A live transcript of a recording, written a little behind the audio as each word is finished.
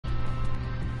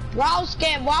Bro, I was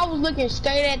scared. Bro, I was looking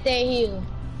straight at that hill.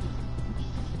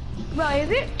 Bro, is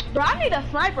it? Bro, I need a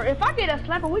sniper. If I get a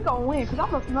sniper, we gonna win. Cause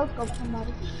I'm gonna no-scope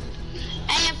somebody. And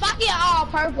if I get all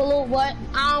purple loot, what?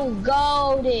 I'm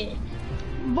golden.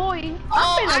 Boy,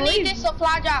 I need this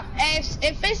supply drop.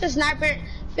 If it's a sniper,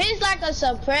 if it's like a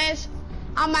suppress,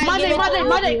 I might get it. My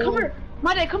day, come here.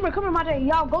 My day.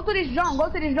 Y'all go to this zone. Go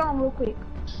to this zone real quick.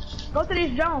 Go to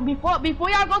this zone before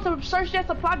y'all go to search that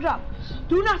supply drop.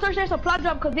 Do not search that supply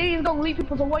drop because then it's gonna lead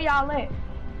people to where y'all at.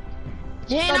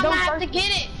 Jen, So I'm gonna have to get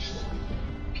it.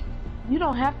 You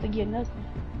don't have to get nothing.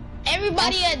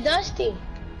 Everybody at Dusty.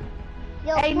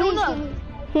 Yo, hey, Nuna.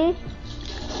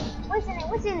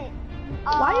 What's in it?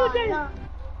 Why you doing?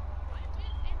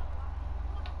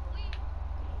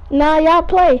 Nah, y'all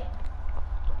play.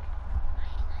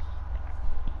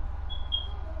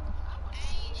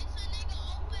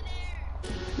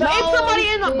 No, if somebody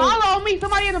in the ball on me.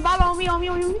 Somebody in the ball on me. I'm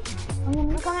coming.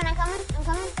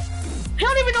 He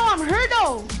don't even know I'm here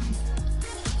though.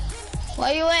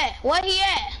 Where you at? Where he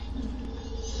at?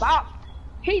 Wow.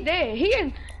 He dead. He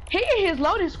in his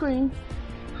loading screen.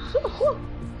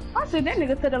 I sent that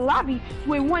nigga to the lobby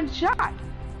with one shot.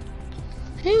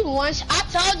 I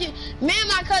told you, me and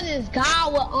my cousins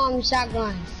gone with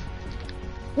shotguns.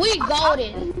 We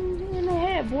golden. In the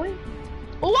head, boy.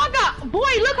 Oh, I got, boy,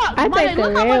 look up. I think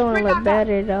the real one look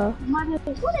better though. What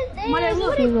is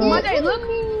this? My day, look.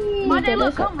 Look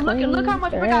how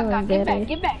much brick I got. Get back.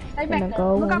 Stay back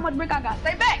there. Look how much brick I got.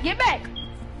 Stay back. Get back.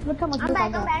 Look how much brick I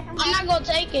got. I'm not gonna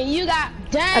take it. You got,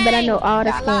 dang. I bet I know all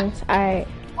the skins. Alright.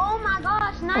 Oh my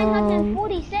gosh,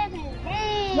 947.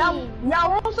 Dang. Y'all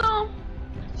want some?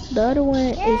 The other one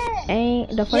is aim.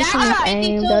 The first one is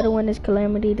aim. The other one is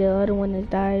calamity. The other one is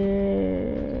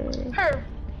dire. Her.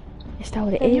 It's that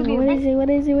what it is. What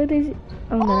is it?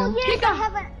 Oh no. Yes, I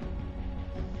have a...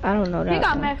 I don't know that. He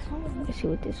got max. Let's see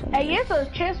what this one Hey, is. it's a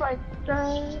chance right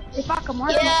there. If I can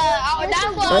mark yeah,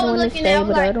 that's what I was looking at.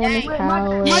 The other one is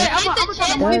power. Hit the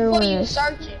chest before you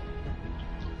search it.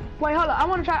 Wait, hold on. I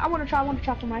wanna try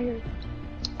from right here.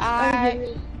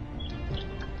 Alright.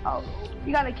 Oh,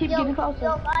 you gotta keep getting closer.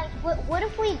 Yo, guys, what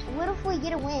if we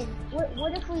get a win?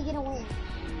 What if we get a win?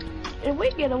 If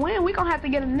we get a win, we gonna have to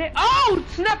get a net. Oh,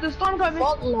 snap! The storm coming.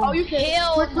 Oh, you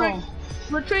can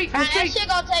retreat. That shit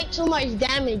gonna take too much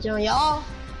damage on y'all.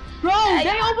 Bro,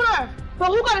 they over there. Bro,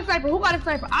 who got a sniper?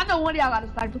 I know one of y'all got a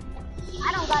sniper.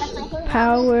 I don't got a sniper.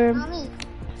 Power.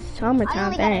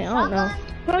 Summertime. Dang, I don't know.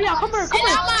 Bro, yeah, come here. And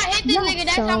I'm gonna hit this nigga.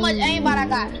 That's how much aimbot I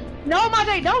got. No, my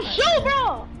day, don't shoot,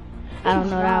 bro. I don't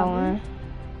know that one.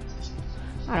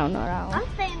 I'm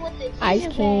staying with the Ice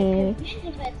King.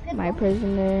 My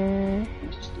prisoner.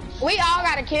 We all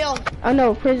gotta kill. Oh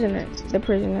no, prisoner. The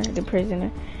prisoner.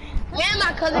 Me and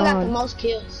my cousin got the most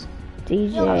kills.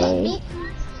 DJ.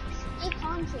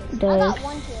 I got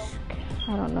 1 kill.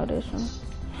 I don't know this one.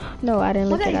 No, I didn't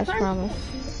look at that promise.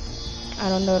 I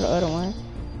don't know the other one.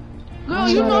 Girl,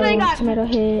 you know they got tomato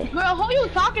head. Girl, who you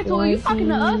talking to? You talking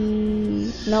to us?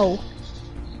 No.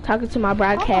 Talking to my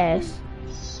broadcast.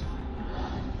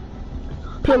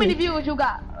 How many viewers you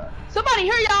got? Somebody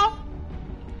here, y'all.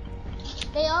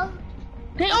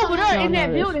 They over there in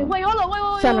that building. Wait, hold on.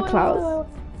 Wait. Santa Claus.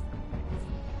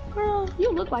 Girl,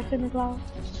 you look like Santa Claus.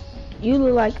 You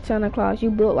look like Santa Claus. You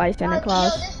built like Santa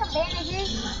Claus. Yo,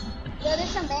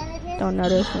 there's some bandages. Don't know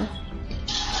this one.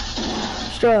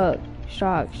 Shrug. He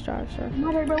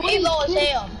low as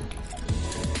hell.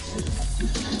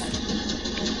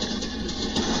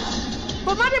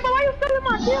 But why you stealing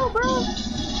my kill, bro?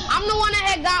 I'm the one that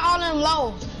had got all them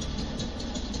low.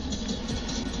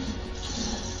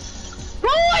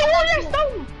 Bro, why you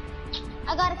stone?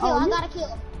 I got a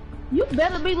kill. You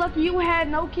better be lucky you had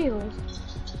no kills.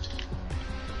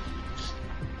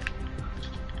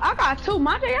 I got 2.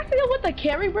 My day, I feel with the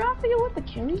carry, bro.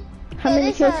 How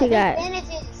many kills he got?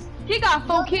 Bandages. He got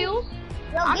 4 kills.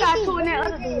 I got 2 in that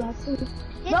other dude.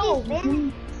 No,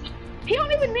 he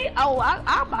don't even need. Oh,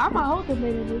 I'm a host of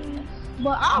bandages.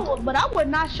 But I was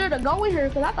not sure to go in here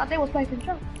because I thought they was placing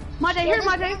trap. My day, here,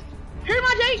 my day,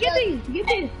 get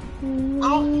these. I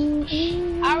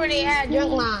already had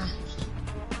drunk mine.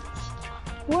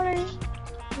 What are you?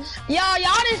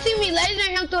 Y'all didn't see me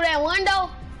lasering him through that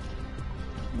window?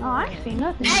 No, I ain't seen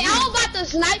nothing. Hey, I was about to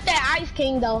snipe that Ice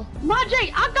King though. My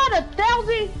J, I got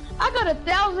 1,000. I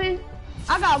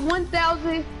got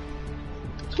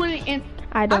 1,020 and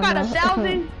I got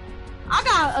 1,000. I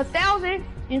got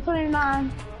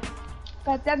 1,029.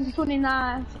 Got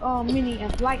 1,029 mini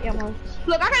and light ammo.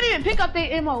 Look, I can't even pick up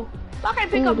that ammo. I can't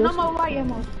pick up no more light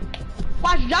ammo.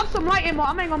 Watch, drop some light ammo.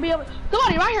 I ain't gonna be able.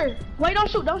 Somebody right here. Wait, don't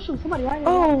shoot. Somebody right here.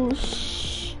 Oh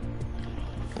shh.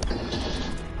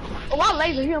 I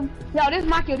laser him. Yo, this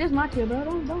my kill, bro.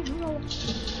 Don't.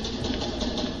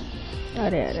 Oh,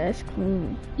 that's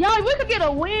clean. Yo, we could get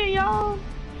a win, y'all.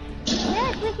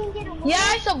 Yes, we can get a win.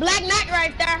 Yeah, it's a black knight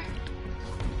right there.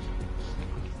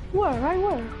 Where? Right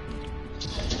where?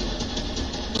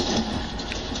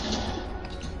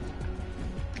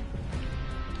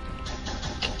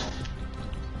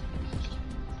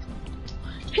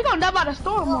 He gonna die by the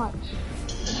storm watch.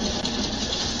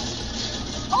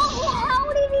 Oh,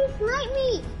 how did he snipe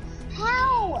me?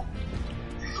 How?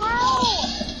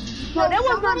 No, that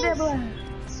was not that black.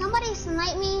 Somebody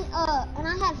sniped me, and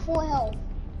I had 4 health.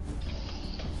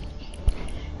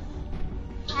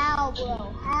 How,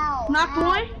 bro? How? Knocked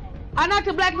one. I knocked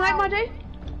a black knight, my J.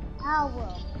 How,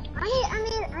 bro? I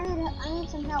need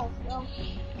some help, bro.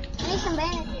 I need some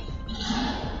bandages.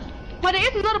 But there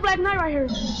is another black knight right here.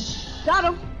 Got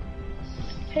him.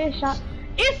 Headshot.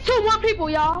 It's 2-1 people,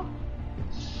 y'all.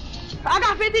 I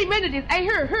got 15 bandages. Hey,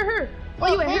 here.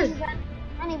 Where you at here?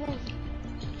 I need bandages.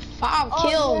 5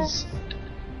 kills. Yeah.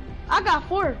 I got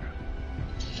 4.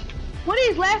 What are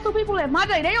these last 2 people at? My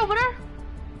J, they over there?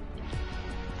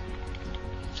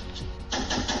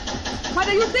 My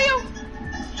J, you see them?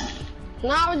 No,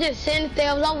 I was just saying that they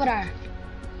was over there.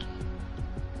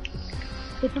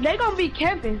 If they gonna be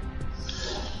camping.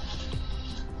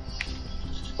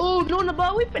 Oh, Luna,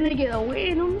 but we finna get a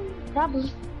win.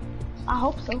 Probably. I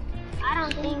hope so. I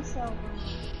don't think so.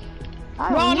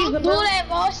 Bro, don't do that,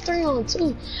 bro. It's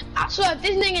 3-on-2. I swear, if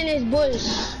this nigga in this bush.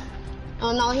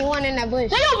 Oh no, he wasn't in that bush.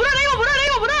 They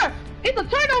over there. It's a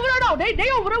turn over there though. They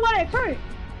over there by that turn.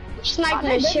 Sniping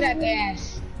the shit at their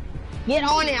ass. Get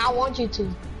on it, I want you to.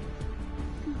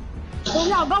 Go,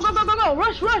 y'all, go.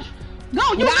 Rush.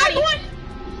 Go, you got it.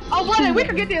 Oh, brother, we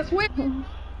can get this win.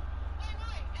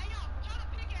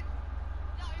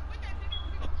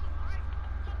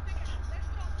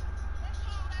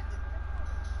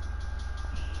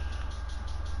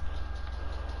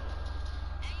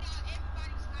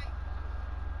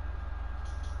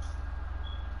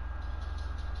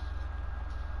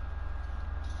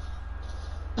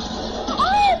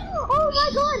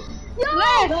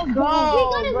 Let's go, We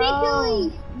got a victory!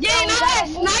 Yeah, and I had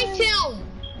sniped him.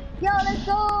 Yo, let's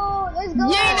go!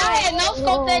 Yeah, and I had no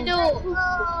scope that dude.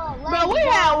 Bro, we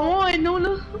had 1,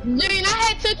 Nuna. Yeah, and I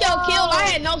had took your kill. I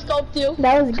had no scope too.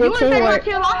 That was good teamwork.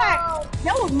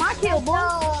 That was my kill, boy.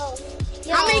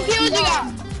 How many kills you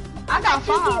got? I got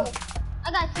 5.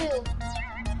 I got 2.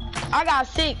 I got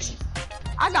 6.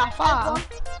 I got 5.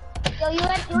 Yo, you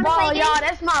wanna Bro, play y'all,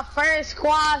 that's my first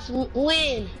squad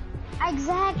win.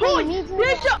 Exactly, me too.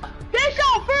 This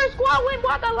your first squad win, boy.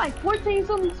 I got like 14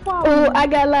 something squad Oh, wins. I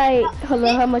got like, hold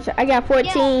on, how much? I got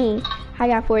 14. Yeah. I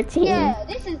got 14. Yeah,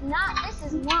 this is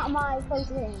not my first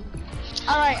game.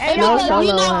 Alright, hey, No because solo you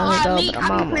know rounds, how though, me, but I I'm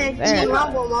be almost playing there, Team though.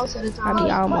 Rumble most of the time. I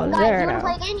be almost there, You wanna though.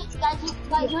 play again?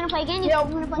 Guys, you wanna play again? Yo,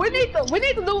 we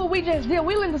need to do what we just did.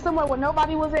 We went to somewhere where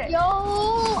nobody was at. Yo,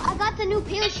 I got the new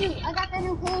parachute.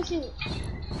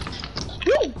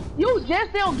 You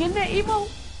just now getting that Evo?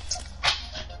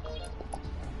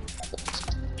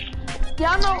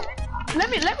 Y'all know. Let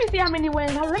me see how many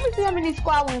wins. Let me see how many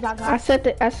squad wins I got. I suck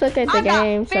at the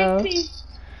game, so.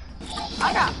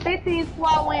 I got 15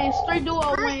 squad wins, 3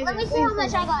 duo wins. Let me see how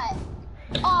much I got.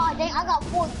 Oh, dang, I got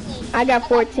 14. I got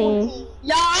 14.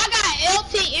 Y'all, I got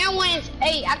LT and wins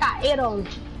 8. I got 8 of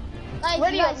them.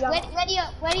 Ready up.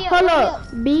 Hold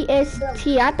up,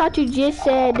 BST. I thought you just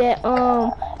said that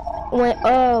when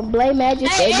Blade Magic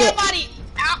Hey, said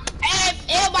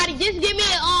everybody, just give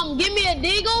me a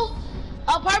deagle,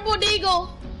 a purple deagle,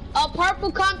 a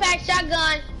purple compact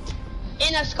shotgun,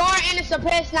 and a scar and a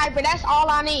suppressed sniper. That's all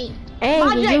I need. I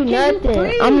ain't give you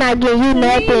nothing. I'm not giving you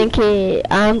nothing, kid.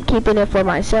 I'm keeping it for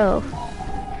myself.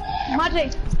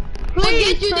 Majay,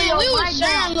 Please get you there. We was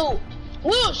sharing loot.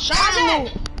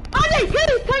 Majay,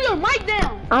 please turn your mic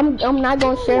down. I'm not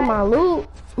gonna share my loot,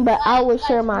 but I will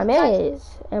share my meds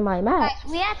and my maps.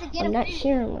 We have to get I'm not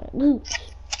sharing my loot.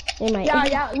 And my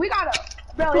Yeah, we gotta,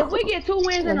 bro. If we get 2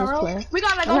 wins in a row, we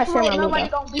gotta go for it. Nobody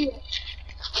gonna beat it.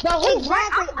 Bro, who's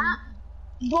right?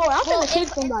 Boy, I'm gonna kick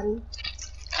somebody.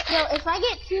 Yo, if I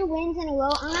get 2 wins in a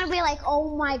row, I'm gonna be like,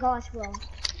 oh my gosh, bro.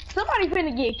 Somebody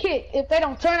finna get kicked if they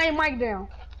don't turn their mic down.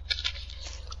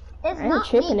 It's I ain't not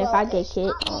tripping me, if bro. I get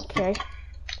kicked. Okay.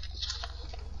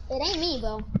 It ain't me,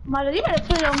 bro. Mother, you better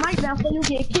turn your mic down so you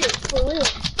get kicked, for real.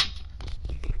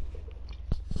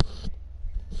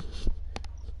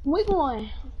 We going.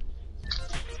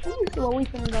 Let me see where we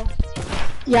finna go.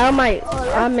 Y'all might,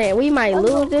 we might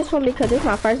lose this one because it's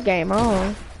my first game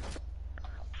on.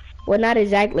 Well, not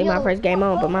exactly my first game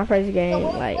on, but my first game,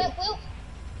 like.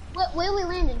 Where we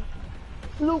landing?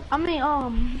 Luke, I mean,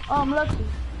 Lucky.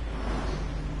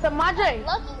 So, my J.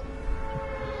 Lucky.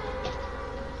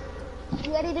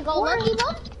 You ready to go Lucky,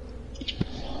 bro?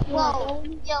 Whoa,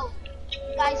 yo,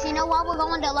 guys, you know why we're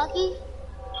going to Lucky?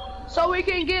 So we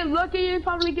can get lucky and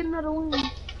probably get another win.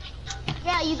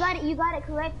 Yeah, you got it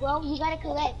correct, bro. You got it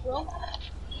correct, bro.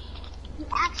 You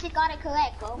actually got it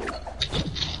correct, bro.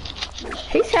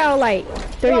 He sound like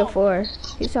 3 or 4.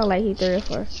 He sound like he 3 or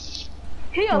 4.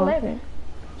 He 11.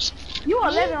 You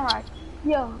 11, right?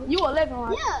 Yeah, you 11,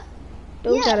 right? Yeah.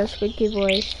 Dude got a squeaky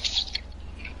voice.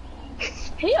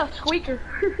 He a squeaker.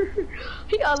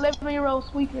 He a 11-year-old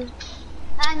squeaker.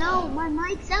 I know, my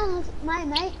mic sounds like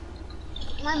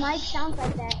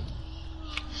that.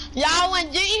 Y'all,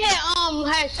 when G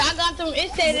had shotgun through,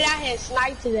 it said that I had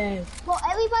sniped today. Well,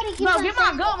 everybody keeps No, on get my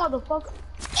saying gun, that. motherfucker.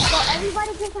 Well,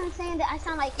 everybody keeps on saying that I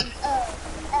sound like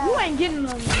You ain't getting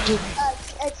none.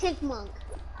 a chipmunk.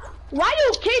 Why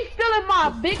you keep stealing my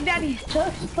Big Daddy's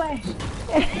touch splash?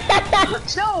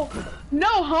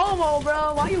 No homo,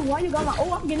 bro. Why you got my?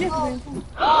 Oh, I'm getting this man.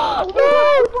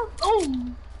 Oh,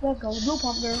 let's go, blue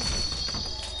pump girl.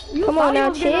 Come on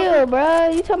now, chill, bro.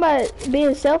 You talking about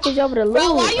being selfish over the Bro,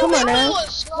 loot? why you Come on now.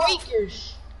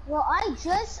 squeakers? Well, I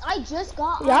just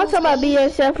got. Y'all talking about being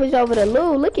selfish over the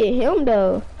loot? Look at him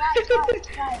though. Guys.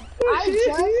 I just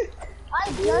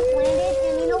landed,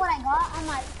 and you know what I got on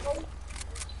my phone?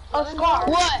 A scar.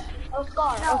 What? A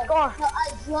scar. No, A scar. no,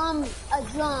 a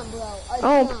drum, bro. I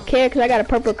don't care because I got a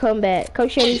purple comeback. Come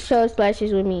share these chug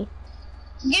splashes with me.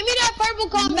 Give me that purple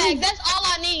comeback. That's all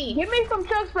I need. Give me some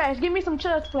chug splash. Give me some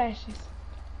chug splashes.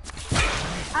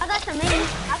 I got some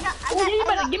minis. You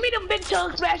better give me them big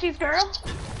chug splashes, girl.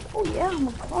 Oh yeah, I'm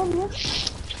gonna call you.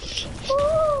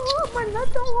 Oh, my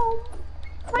nuts are home.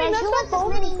 Guys, who wants this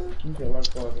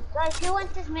mini? Guys, who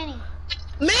wants this mini?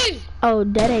 Me. Oh,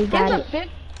 that ain't got it.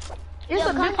 It's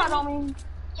a big pot on me.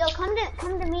 Yo, come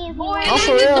to me if you Boy, want. Oh,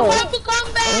 for real. The purple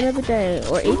comeback. On everything.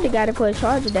 Or Ethan got it for a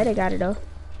charger. Daddy got it though.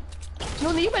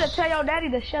 Luna, you better tell your daddy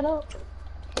to shut up.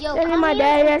 Yo, That ain't come my here.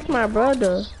 daddy. That's my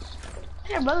brother.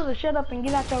 Tell your brother to shut up and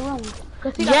get out your room.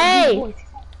 Cause he got Jay. a deep voice.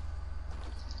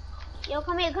 Yo,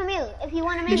 come here. If you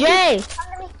want to make Jay. come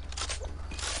to me.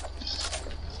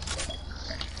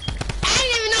 I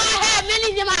didn't even know I had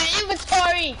minis in my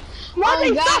inventory.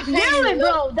 Marty, God, stop thank yelling, you.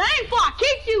 bro. That ain't before I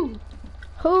kick you.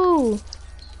 Who?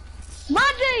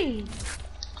 Marty.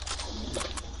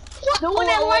 The one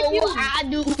that like you. I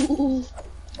do.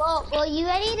 Well, you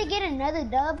ready to get another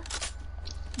dub?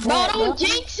 Bro, don't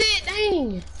jinx it,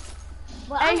 dang.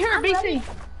 Well, Hey, here, I'm BC. ready.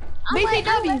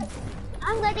 BCW.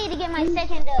 I'm ready to get my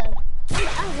second dub.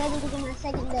 I'm ready to get my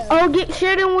second dub. Oh,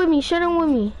 share them with me. Share them with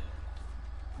me.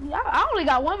 I only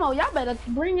got one more. Y'all better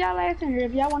bring y'all ass in here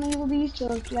if y'all want to use these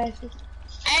chug flashes.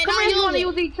 Hey, Come here if you want to use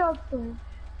don't use these chug flashes.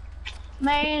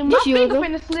 Man, my Just use finger them.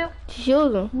 finna slip. Just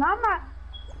use them. No, I'm not.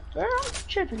 Girl, I'm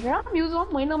tripping, girl. I'm using them.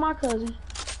 I'm waiting on my cousin.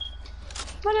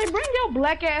 But they bring your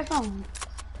black ass on.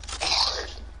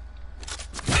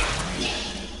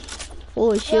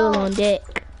 Full shield on deck.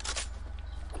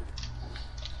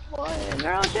 Boy,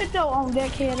 girl, shut your on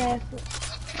deck head ass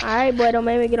up. Alright, boy, don't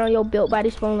make me get on your built body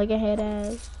spoon looking head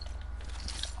ass.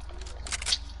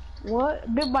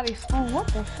 What? Big body spoon? What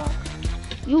the fuck?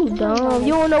 You dumb.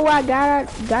 You don't know where I got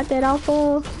that off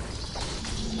of?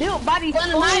 Built body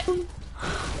spoon?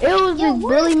 It was Yo, this what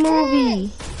bully is movie.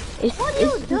 What are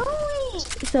you doing?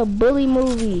 It's a bully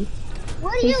movie.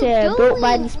 What are He you said doing? built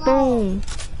body spoon.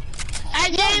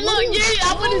 Hey, G, look, G,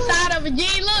 I went inside of it.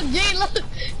 G, look.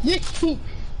 G,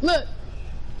 look.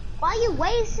 Why you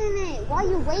wasting it? Why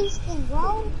you wasting,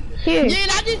 bro? Here. G,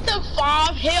 I just took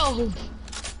 5 health.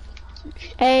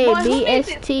 Hey, Boy, who needs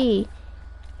BST.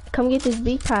 Come get this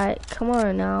big pot. Come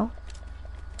on now.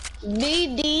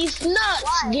 These nuts.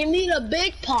 What? Give me the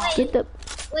big pot. Get the.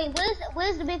 Wait,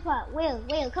 where's the big pot? Will,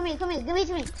 come here. Give it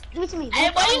to me. Hey,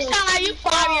 boy, you sound like you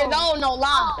 5 years old, no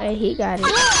lie. Hey, he got it.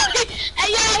 Look,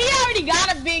 hey, yo, he already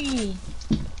got a biggie.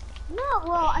 No,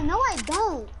 well, I know I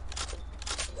don't.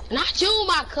 Not you,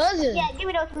 my cousin. Yeah, give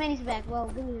me those minis back, bro.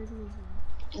 Give me those minis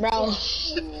back. Bro.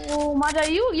 Oh my god,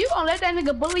 you gonna let that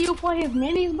nigga bully you for his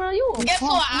minis, bro? You a Guess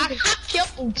punk what? I nigga. killed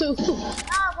him too.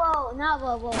 Nah,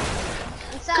 bro.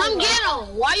 I'm sorry, Come bro. get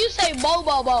him. Why you say bo?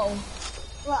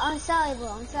 Bro, I'm sorry, bro.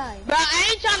 I'm sorry. Bro, I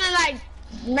ain't trying to like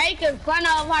make it fun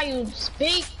of how you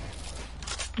speak.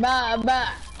 But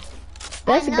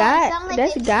That's I know, God. it sound like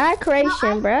That's it's- God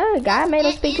creation, bruh. God made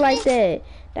him speak like that.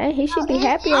 He should be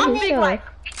happy I with speak himself.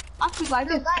 I speak like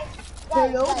No, this. guys,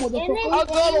 Hello, in motherfucker. this I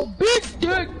got a game, big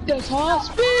dick. That's how I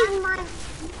speak. on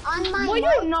my Boy,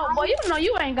 mic, you know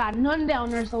you ain't got nothing down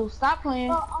there, so stop playing.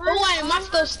 bro, on Oh, wait, my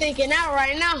stuff stinking out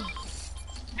right now.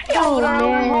 Oh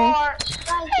man. hard.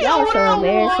 Guys, Y'all so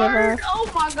embarrassing, bro.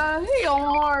 Oh my god, he on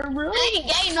hard, bro. I ain't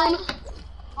gay, no.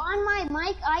 On my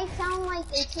mic, I sound like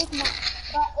a chick,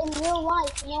 but in real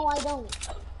life, no, I don't.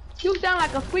 You sound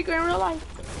like a squeaker in real life.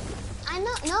 I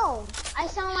know, no. I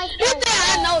sound like. He said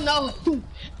I know no.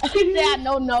 He said I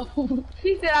know no.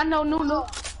 He said I know Nuna.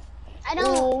 I don't.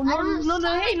 Oh, I don't.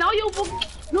 Nuna, hey, know you.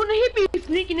 Nuna, he be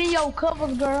sneaking in your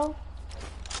covers, girl.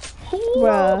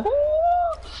 Bruh.